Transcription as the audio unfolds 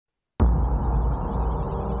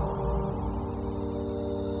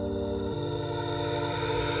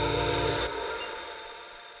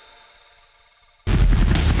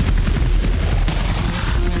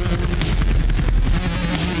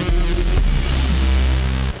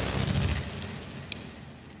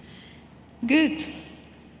Good.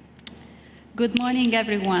 Good morning,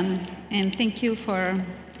 everyone, and thank you for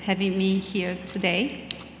having me here today.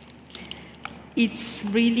 It's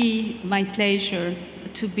really my pleasure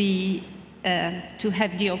to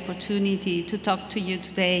have the opportunity to talk to you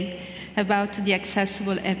today about the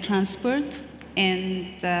accessible air transport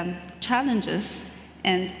and challenges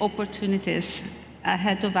and opportunities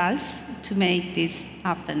ahead of us to make this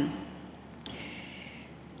happen.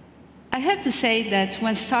 I have to say that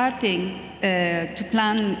when starting to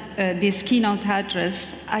plan this keynote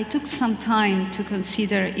address, I took some time to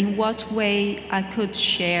consider in what way I could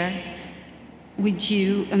share with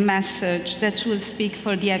you a message that will speak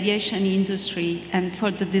for the aviation industry and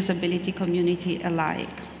for the disability community alike.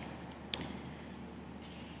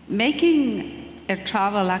 Making air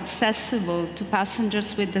travel accessible to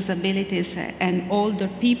passengers with disabilities and older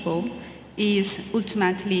people is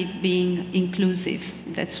ultimately being inclusive.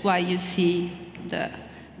 That's why you see the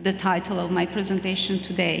title of my presentation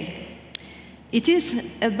today. It is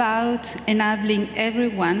about enabling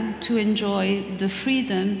everyone to enjoy the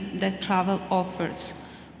freedom that travel offers.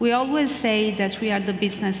 We always say that we are the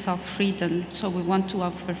business of freedom, so we want to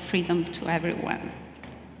offer freedom to everyone.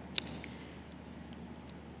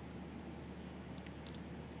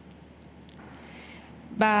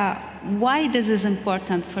 But why this is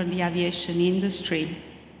important for the aviation industry?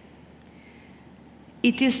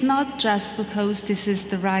 It is not just because this is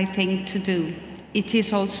the right thing to do. It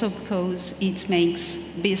is also because it makes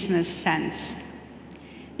business sense.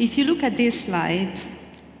 If you look at this slide,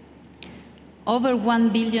 over 1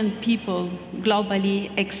 billion people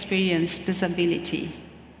globally experience disability.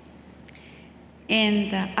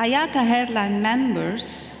 And IATA airline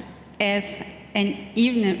members have an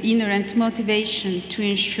inherent motivation to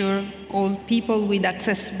ensure all people with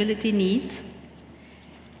accessibility needs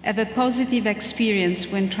have a positive experience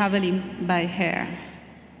when traveling by air.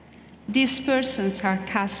 These persons are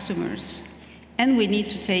customers, and we need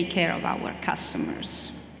to take care of our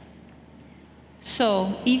customers.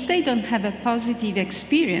 So if they don't have a positive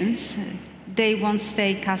experience, they won't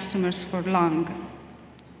stay customers for long.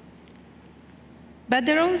 But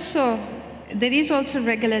there is also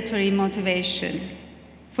regulatory motivation.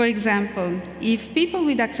 For example, if people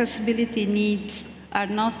with accessibility needs are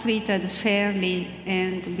not treated fairly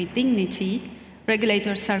and with dignity,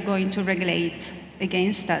 regulators are going to regulate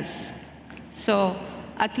against us. So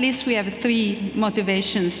at least we have 3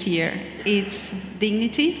 motivations here. It's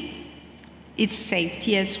dignity, it's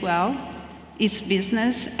safety as well, it's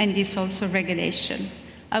business, and it's also regulation.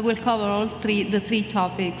 I will cover the three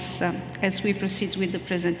topics as we proceed with the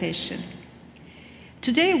presentation.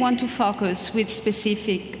 Today I want to focus with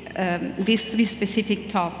these 3 specific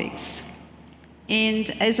topics. And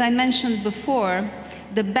as I mentioned before,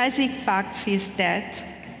 the basic fact is that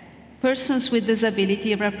persons with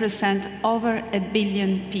disability represent over 1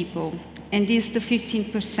 billion people, and this is the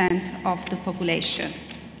 15% of the population.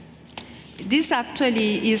 This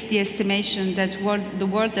actually is the estimation that the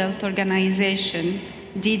World Health Organization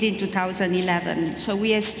did in 2011. So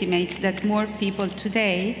we estimate that more people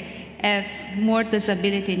today have more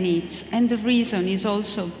disability needs. And the reason is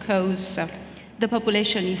also because the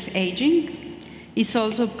population is aging. It's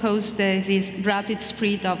also because there is rapid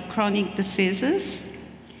spread of chronic diseases,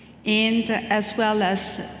 and as well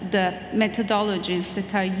as the methodologies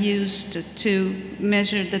that are used to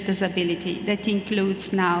measure the disability. That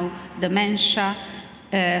includes now dementia,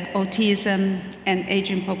 autism, and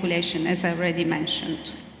aging population, as I already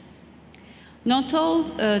mentioned. Not all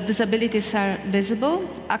disabilities are visible.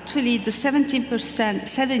 Actually, the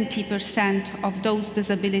 70% of those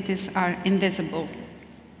disabilities are invisible.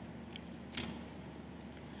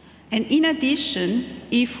 And in addition,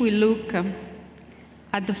 if we look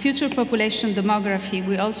at the future population demography,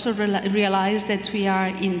 we also realize that we are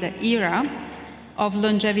in the era of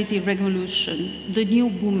longevity revolution, the new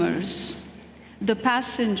boomers, the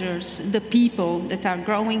passengers, the people that are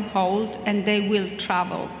growing old, and they will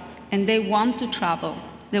travel, and they want to travel.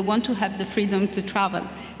 They want to have the freedom to travel,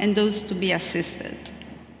 and those to be assisted.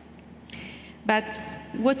 But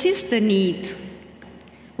what is the need?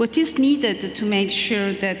 What is needed to make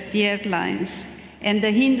sure that the airlines and the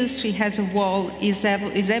industry as a whole is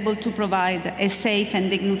able to provide a safe and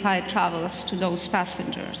dignified travels to those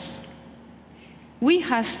passengers? We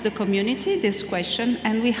asked the community this question,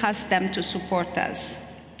 and we asked them to support us.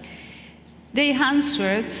 They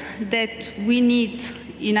answered that we need,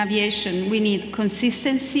 in aviation, we need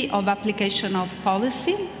consistency of application of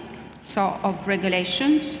policy, so of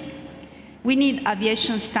regulations. We need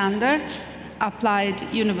aviation standards applied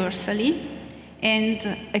universally, and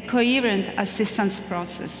a coherent assistance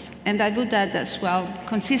process. And I would add as well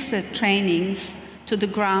consistent trainings to the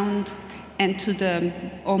ground and to the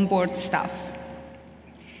onboard staff.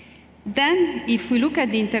 Then, if we look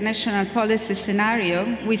at the international policy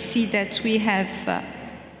scenario, we see that we have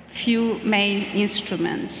few main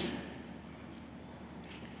instruments.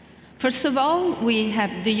 First of all, we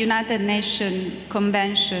have the United Nations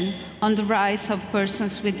Convention on the Rights of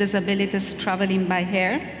Persons with Disabilities Traveling by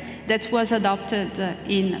Air that was adopted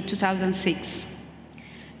in 2006.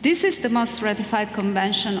 This is the most ratified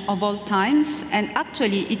convention of all times, and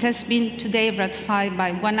actually it has been today ratified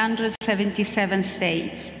by 177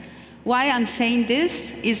 states. Why I'm saying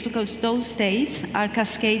this is because those states are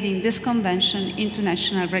cascading this convention into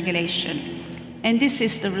national regulation, and this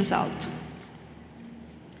is the result.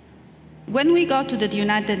 When we go to the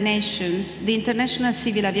United Nations, the International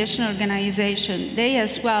Civil Aviation Organization, they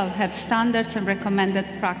as well have standards and recommended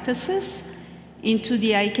practices into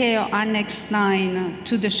the ICAO Annex 9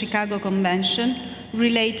 to the Chicago Convention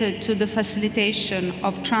related to the facilitation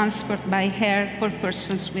of transport by air for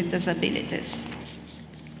persons with disabilities.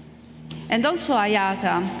 And also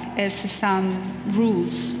IATA has some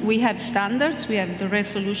rules. We have standards, we have the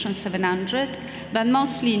Resolution 700, but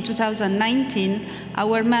mostly in 2019,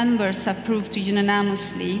 our members approved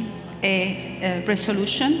unanimously a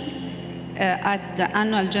resolution at the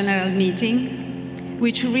annual general meeting,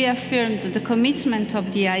 which reaffirmed the commitment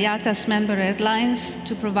of the IATA's member airlines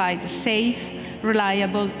to provide safe,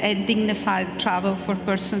 reliable, and dignified travel for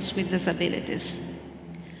persons with disabilities.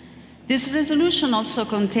 This resolution also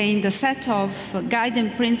contained a set of guiding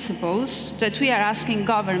principles that we are asking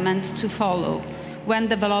government to follow when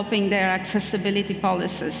developing their accessibility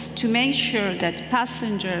policies to make sure that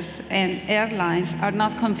passengers and airlines are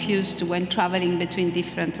not confused when traveling between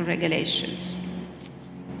different regulations.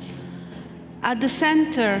 At the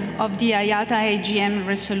center of the IATA AGM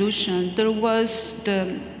resolution, there was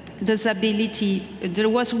the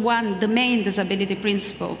main disability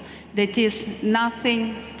principle, that is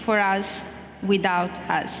nothing for us without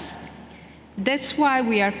us. That's why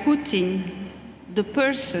we are putting the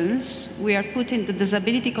persons, we are putting the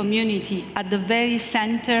disability community at the very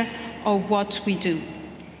center of what we do.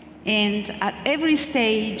 And at every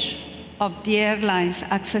stage of the airline's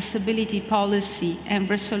accessibility policy and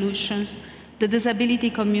resolutions, the disability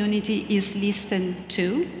community is listened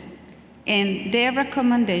to, and their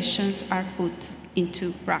recommendations are put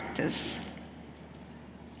into practice.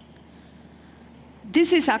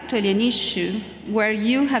 This is actually an issue where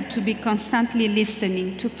you have to be constantly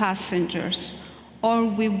listening to passengers, or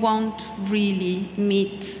we won't really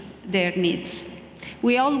meet their needs.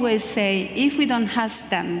 We always say, if we don't ask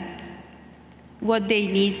them what they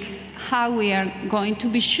need, how we are going to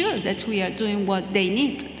be sure that we are doing what they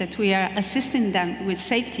need, that we are assisting them with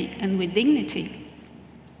safety and with dignity.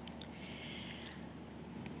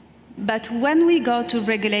 But when we go to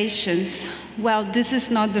regulations, well, this is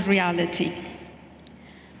not the reality.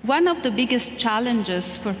 One of the biggest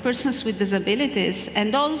challenges for persons with disabilities,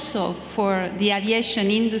 and also for the aviation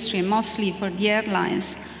industry, and mostly for the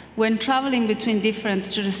airlines, when traveling between different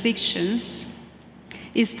jurisdictions,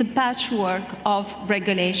 is the patchwork of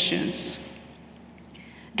regulations.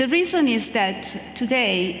 The reason is that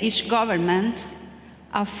today, each government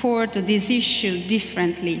affords this issue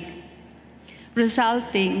differently,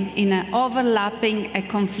 resulting in overlapping and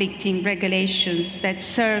conflicting regulations that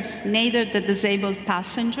serves neither the disabled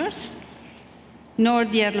passengers nor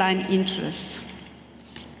the airline interests.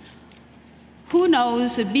 Who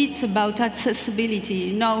knows a bit about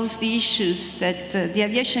accessibility knows the issues that the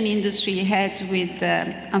aviation industry had with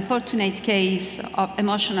the unfortunate case of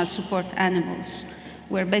emotional support animals,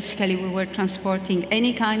 where basically we were transporting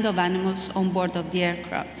any kind of animals on board of the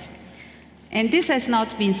aircraft. And this has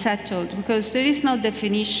not been settled because there is no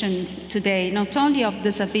definition today, not only of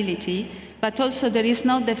disability, but also there is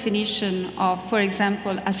no definition of, for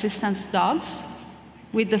example, assistance dogs,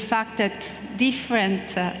 with the fact that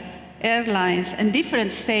different airlines and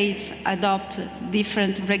different states adopt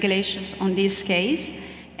different regulations on this case,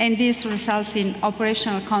 and this results in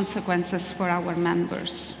operational consequences for our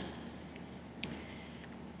members.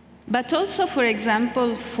 But also, for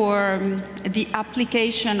example, for the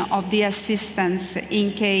application of the assistance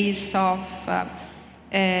in case of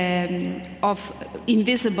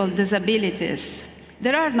invisible disabilities.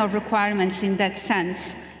 There are no requirements in that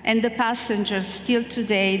sense, and the passengers still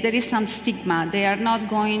today, there is some stigma. They are not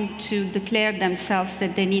going to declare themselves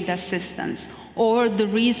that they need assistance or the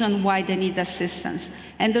reason why they need assistance.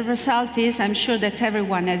 And the result is, I'm sure that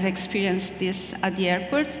everyone has experienced this at the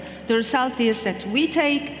airport, the result is that we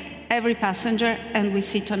take every passenger and we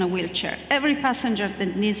sit on a wheelchair. Every passenger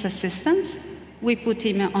that needs assistance, we put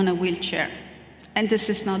him on a wheelchair. And this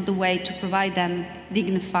is not the way to provide them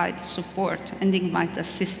dignified support and dignified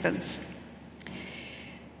assistance.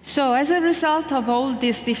 So as a result of all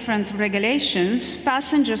these different regulations,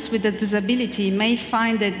 passengers with a disability may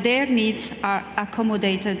find that their needs are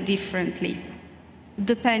accommodated differently,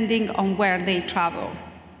 depending on where they travel.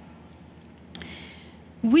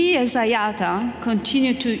 We as IATA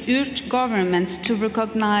continue to urge governments to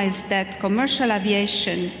recognize that commercial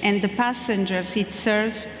aviation and the passengers it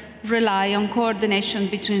serves rely on coordination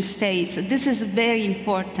between states. This is very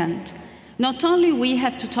important. Not only we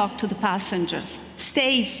have to talk to the passengers,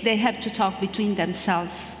 states, they have to talk between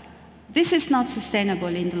themselves. This is not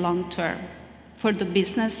sustainable in the long term for the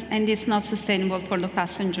business, and it's not sustainable for the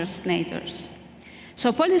passengers neither.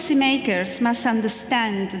 So policymakers must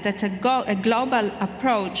understand that a global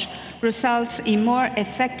approach results in more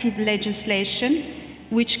effective legislation,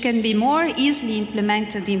 which can be more easily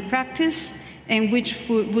implemented in practice and which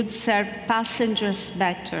would serve passengers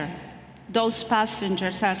better. Those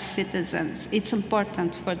passengers are citizens. It's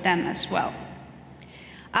important for them as well.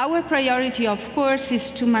 Our priority, of course,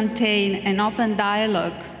 is to maintain an open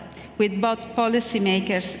dialogue with both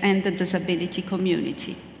policymakers and the disability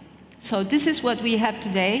community. So this is what we have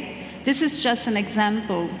today. This is just an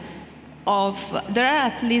example of, there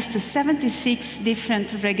are at least 76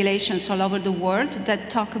 different regulations all over the world that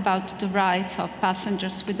talk about the rights of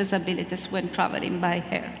passengers with disabilities when traveling by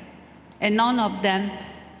air. And none of them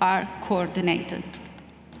are coordinated.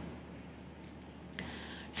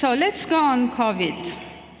 So let's go on COVID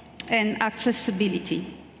and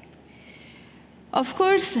accessibility. Of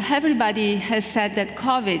course, everybody has said that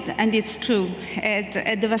COVID, and it's true, had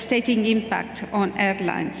a devastating impact on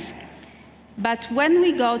airlines. But when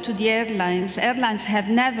we go to the airlines, airlines have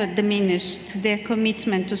never diminished their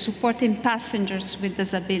commitment to supporting passengers with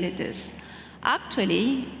disabilities.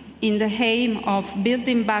 Actually, in the aim of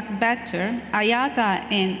building back better,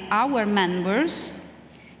 IATA and our members,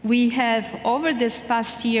 we have, over this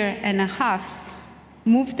past year and a half,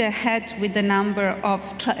 moved ahead with a number of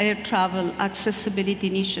air travel accessibility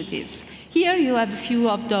initiatives. Here you have a few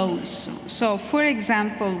of those. So, for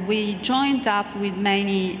example, we joined up with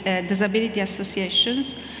many disability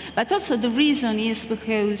associations, but also the reason is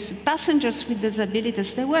because passengers with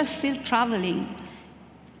disabilities, they were still traveling.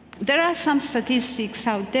 There are some statistics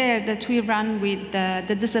out there that we run with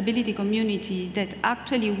the disability community that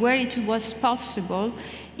actually, where it was possible,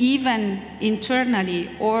 even internally,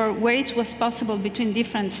 or where it was possible between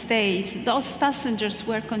different states, those passengers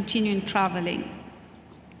were continuing traveling.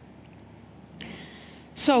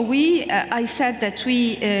 So I said that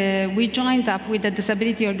we joined up with a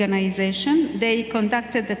disability organization. They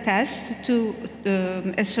conducted a test,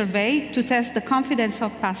 a survey, to test the confidence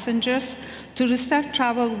of passengers to restart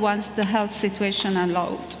travel once the health situation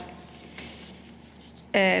allowed.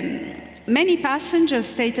 Many passengers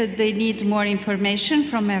stated they need more information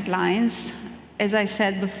from airlines. As I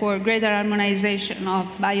said before, greater harmonization of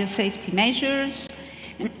biosafety measures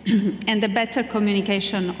and a better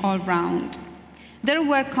communication all round. There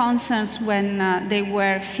were concerns when they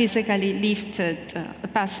were physically lifted.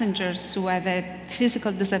 Passengers who have a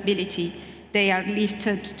physical disability, they are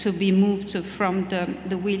lifted to be moved from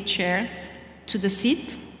the wheelchair to the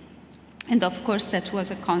seat. And of course, that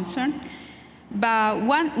was a concern. But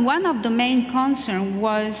one of the main concerns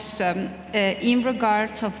was in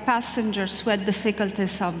regards of passengers who had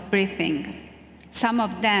difficulties of breathing. Some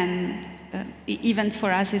of them, even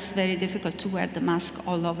for us, it's very difficult to wear the mask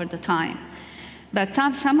all over the time. But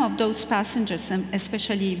some of those passengers,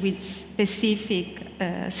 especially with specific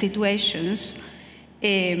situations,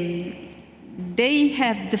 they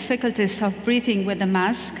have difficulties of breathing with a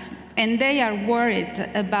mask, and they are worried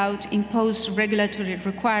about imposed regulatory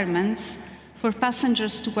requirements for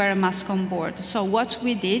passengers to wear a mask on board. So what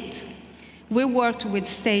we did, we worked with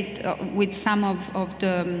some of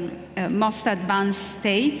the most advanced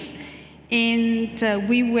states, and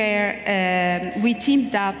we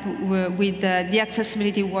teamed up with the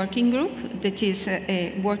Accessibility Working Group, that is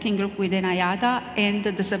a working group within IATA and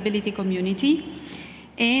the disability community.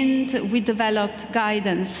 And we developed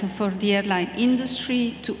guidance for the airline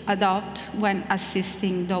industry to adopt when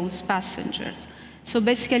assisting those passengers. So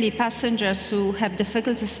basically, passengers who have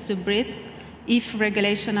difficulties to breathe, if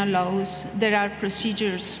regulation allows, there are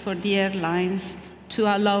procedures for the airlines to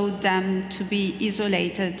allow them to be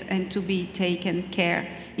isolated and to be taken care.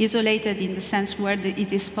 Isolated in the sense where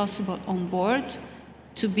it is possible on board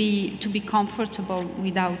to be comfortable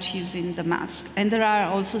without using the mask. And there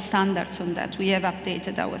are also standards on that. We have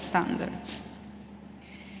updated our standards.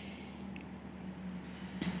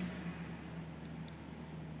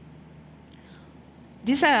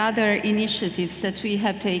 These are other initiatives that we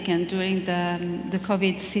have taken during the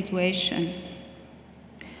COVID situation.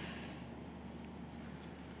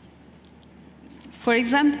 For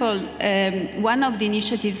example, one of the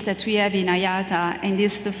initiatives that we have in IATA, and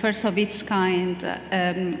this is the first of its kind,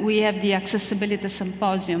 we have the Accessibility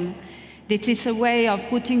Symposium. That is a way of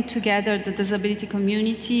putting together the disability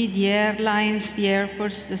community, the airlines, the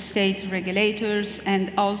airports, the state regulators,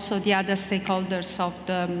 and also the other stakeholders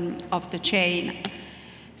of the chain.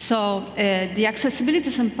 So the Accessibility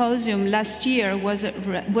Symposium last year was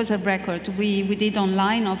a record. We did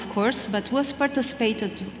online, of course, but was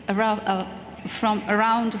participated from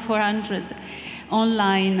around 400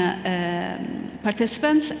 online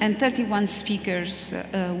participants, and 31 speakers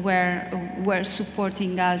were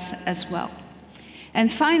supporting us as well.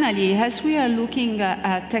 And finally, as we are looking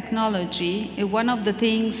at technology, one of the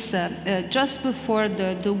things, just before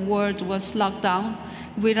the world was locked down,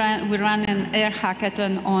 we ran an air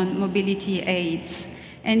hackathon on mobility aids.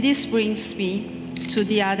 And this brings me to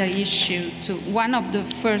the other issue, to one of the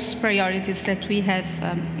first priorities that we have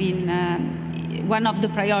one of the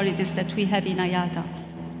priorities that we have in IATA.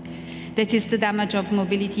 That is the damage of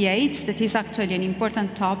mobility aids. That is actually an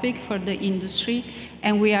important topic for the industry,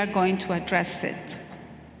 and we are going to address it.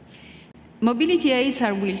 Mobility aids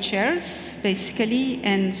are wheelchairs, basically,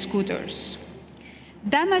 and scooters.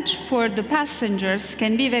 Damage for the passengers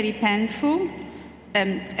can be very painful.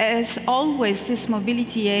 As always, this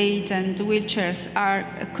mobility aid and wheelchairs are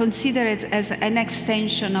considered as an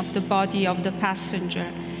extension of the body of the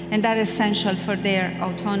passenger, and are essential for their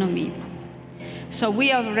autonomy. So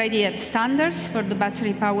we already have standards for the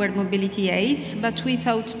battery-powered mobility aids, but we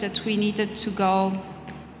thought that we needed to go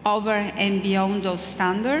over and beyond those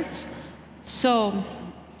standards. So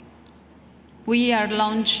we are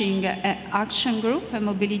launching an action group, a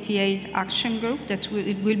mobility aid action group, that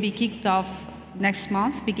will be kicked off next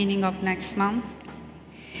month, beginning of next month.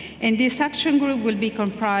 And this action group will be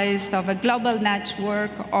comprised of a global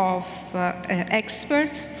network of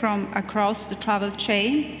experts from across the travel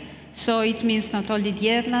chain. So it means not only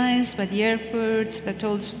the airlines, but the airports, but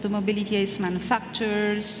also the mobility aids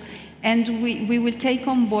manufacturers. And we will take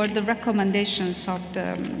on board the recommendations of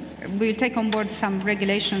we will take on board some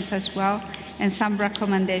regulations as well, and some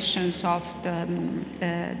recommendations of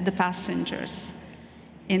the passengers.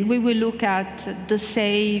 And we will look at the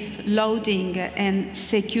safe loading and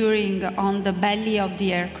securing on the belly of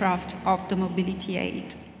the aircraft of the mobility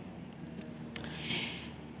aid.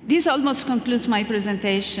 This almost concludes my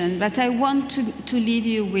presentation, but I want to leave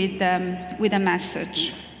you with a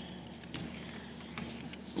message.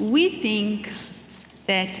 We think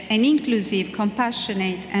that an inclusive,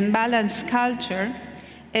 compassionate, and balanced culture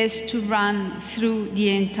is to run through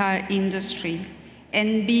the entire industry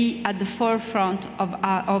and be at the forefront of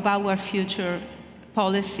our future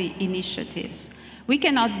policy initiatives. We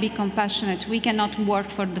cannot be compassionate, we cannot work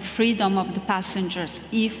for the freedom of the passengers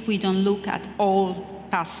if we don't look at all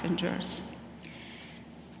passengers.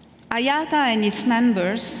 IATA and its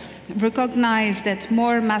members recognize that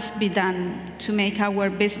more must be done to make our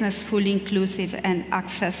business fully inclusive and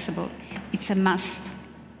accessible. It's a must,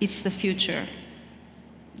 it's the future.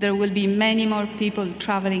 There will be many more people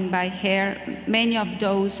traveling by air. Many of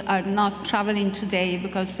those are not traveling today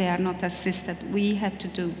because they are not assisted. We have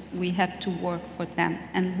to work for them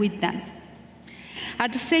and with them.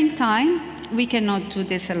 At the same time, we cannot do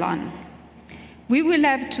this alone. We will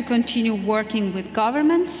have to continue working with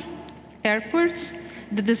governments, airports,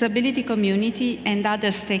 the disability community, and other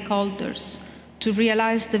stakeholders to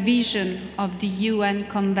realize the vision of the UN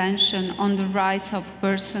Convention on the Rights of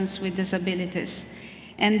Persons with Disabilities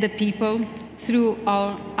and the people through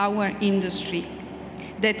our industry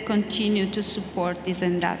that continue to support this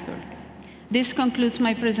endeavor. This concludes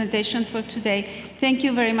my presentation for today. Thank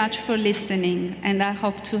you very much for listening, and I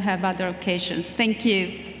hope to have other occasions. Thank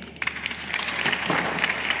you.